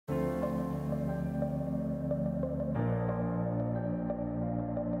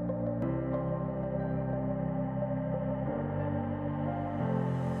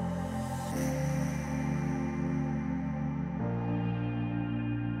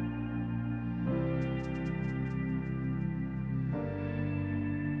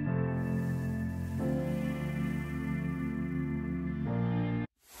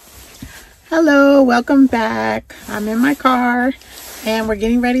Hello, welcome back. I'm in my car and we're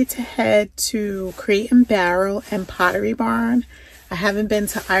getting ready to head to Crate and Barrel and Pottery Barn. I haven't been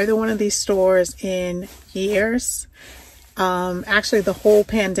to either one of these stores in years. Actually the whole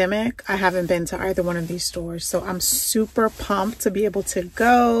pandemic, I haven't been to either one of these stores. So I'm super pumped to be able to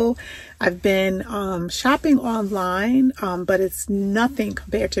go. I've been shopping online, but it's nothing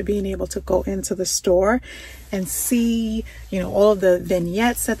compared to being able to go into the store and see, all of the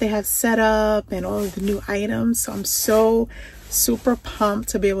vignettes that they have set up and all of the new items. So I'm so super pumped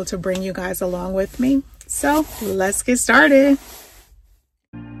to be able to bring you guys along with me. So let's get started.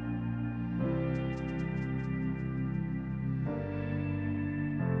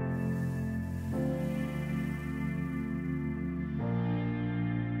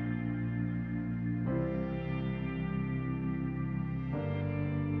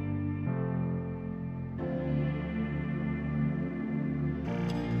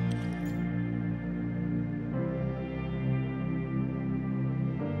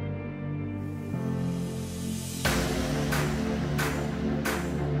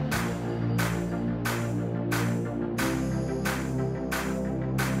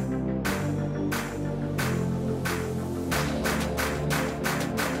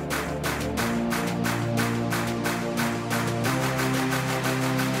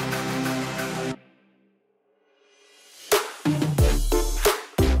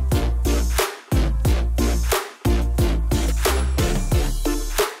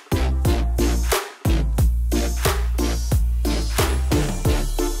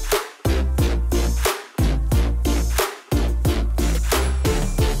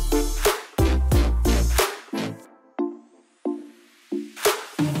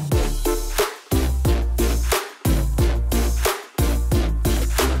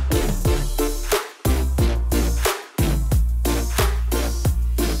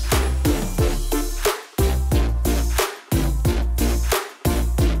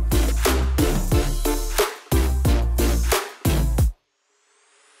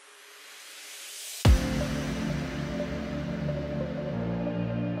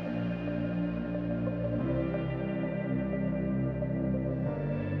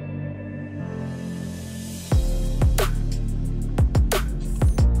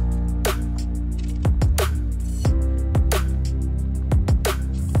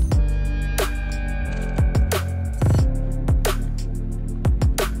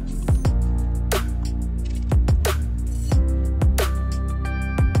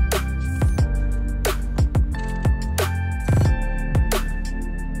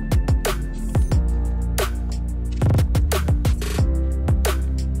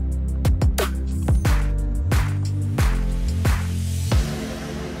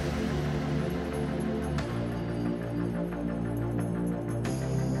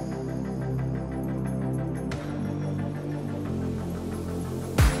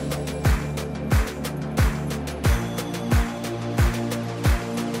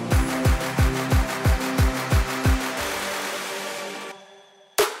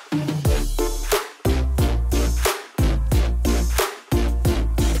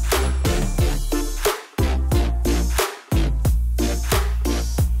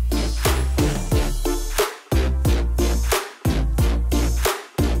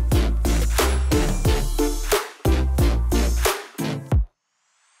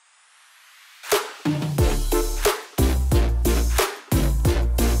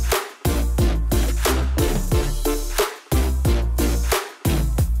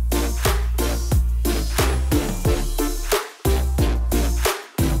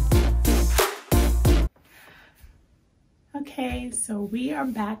 Okay, so we are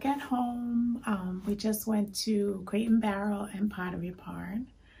back at home. We just went to Crate and Barrel and Pottery Barn,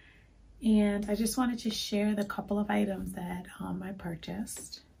 and I just wanted to share the couple of items that I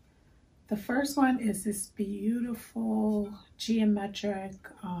purchased. The first one is this beautiful geometric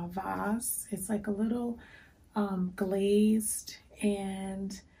vase. It's like a little glazed,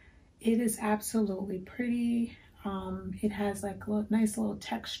 and it is absolutely pretty. It has like a nice little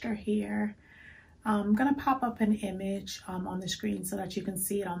texture here. I'm gonna pop up an image on the screen so that you can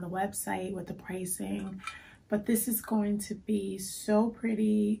see it on the website with the pricing. But this is going to be so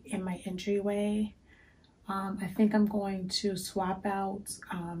pretty in my entryway. I think I'm going to swap out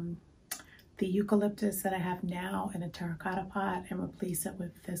the eucalyptus that I have now in a terracotta pot and replace it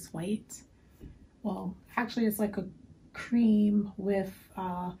with this white. Well, actually it's like a cream with,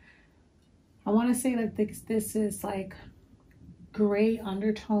 I wanna say that this is like gray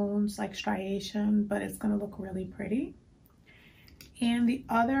undertones, like striation, but it's gonna look really pretty. And the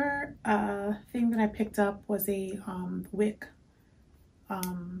other thing that I picked up was a wick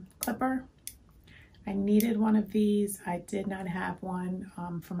clipper. I needed one of these. I did not have one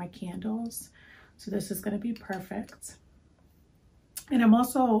for my candles. So this is going to be perfect. And I'm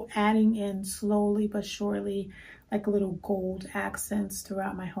also adding in slowly but surely like little gold accents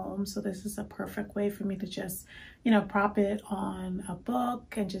throughout my home. So this is a perfect way for me to just, you know, prop it on a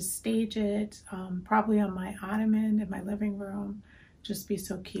book and just stage it, probably on my ottoman in my living room. Just be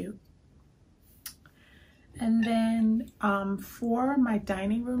so cute. And then for my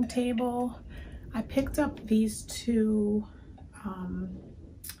dining room table, I picked up these two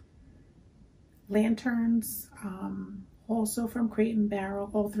lanterns, also from Crate & Barrel.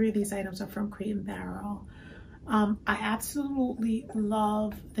 All three of these items are from Crate & Barrel. I absolutely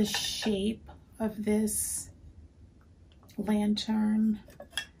love the shape of this lantern,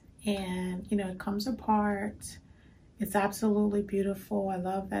 and you know, it comes apart. It's absolutely beautiful. I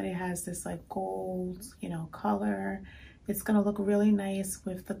love that it has this like gold, you know, color. It's gonna look really nice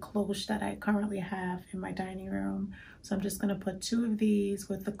with the cloche that I currently have in my dining room. So I'm just gonna put two of these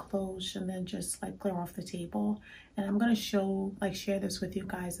with the cloche and then just like clear off the table. And I'm gonna share this with you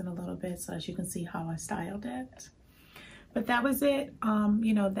guys in a little bit so that you can see how I styled it. But that was it.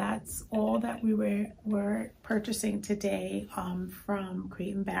 You know, that's all that we were purchasing today from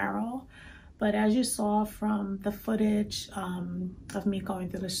Crate & Barrel. But as you saw from the footage of me going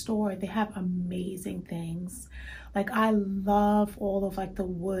through the store, they have amazing things. Like I love all of like the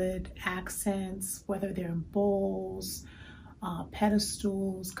wood accents, whether they're in bowls,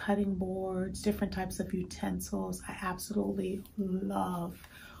 pedestals, cutting boards, different types of utensils. I absolutely love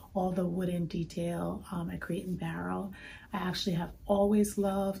all the wooden detail at Crate & Barrel. I actually have always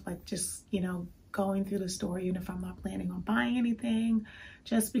loved like just, you know, going through the store, even if I'm not planning on buying anything,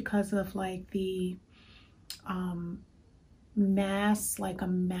 just because of like the mass like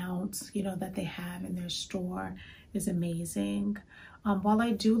amount, you know, that they have in their store is amazing. While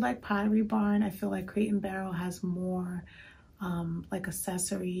I do like Pottery Barn, I feel like Crate & Barrel has more like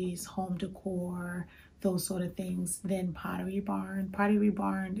accessories, home decor, those sort of things than Pottery Barn. Pottery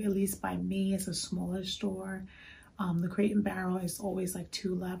Barn, at least by me, is a smaller store. The Crate & Barrel is always like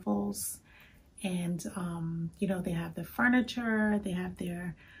 2 levels. And, you know, they have the furniture, they have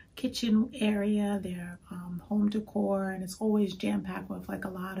their kitchen area, their home decor, and it's always jam-packed with like a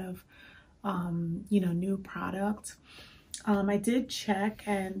lot of, you know, new product. I did check,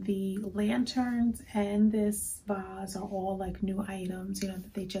 and the lanterns and this vase are all like new items, you know,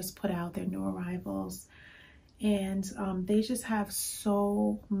 that they just put out, their new arrivals. And they just have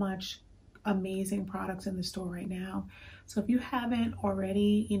so much amazing products in the store right now. So if you haven't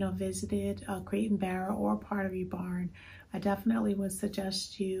already, you know, visited Crate & Barrel or Pottery Barn, I definitely would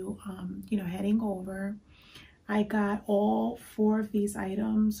suggest you, you know, heading over. I got all 4 of these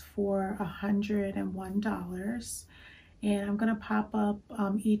items for $101. And I'm gonna pop up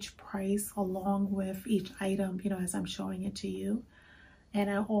each price along with each item, you know, as I'm showing it to you. And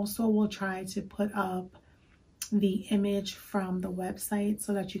I also will try to put up the image from the website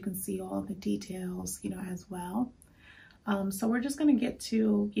so that you can see all the details, you know, as well. So we're just gonna get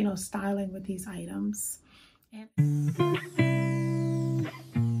to, you know, styling with these items.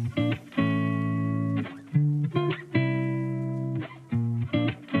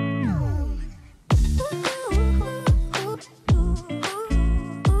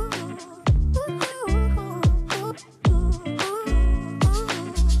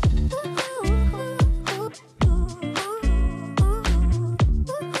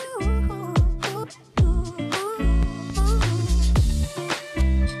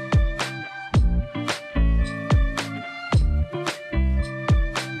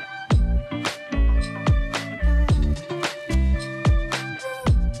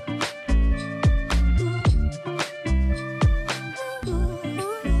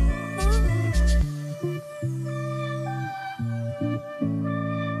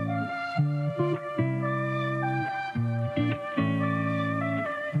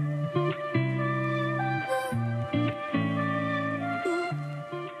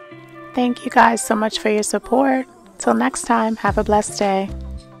 Thank you guys so much for your support. Till next time, have a blessed day.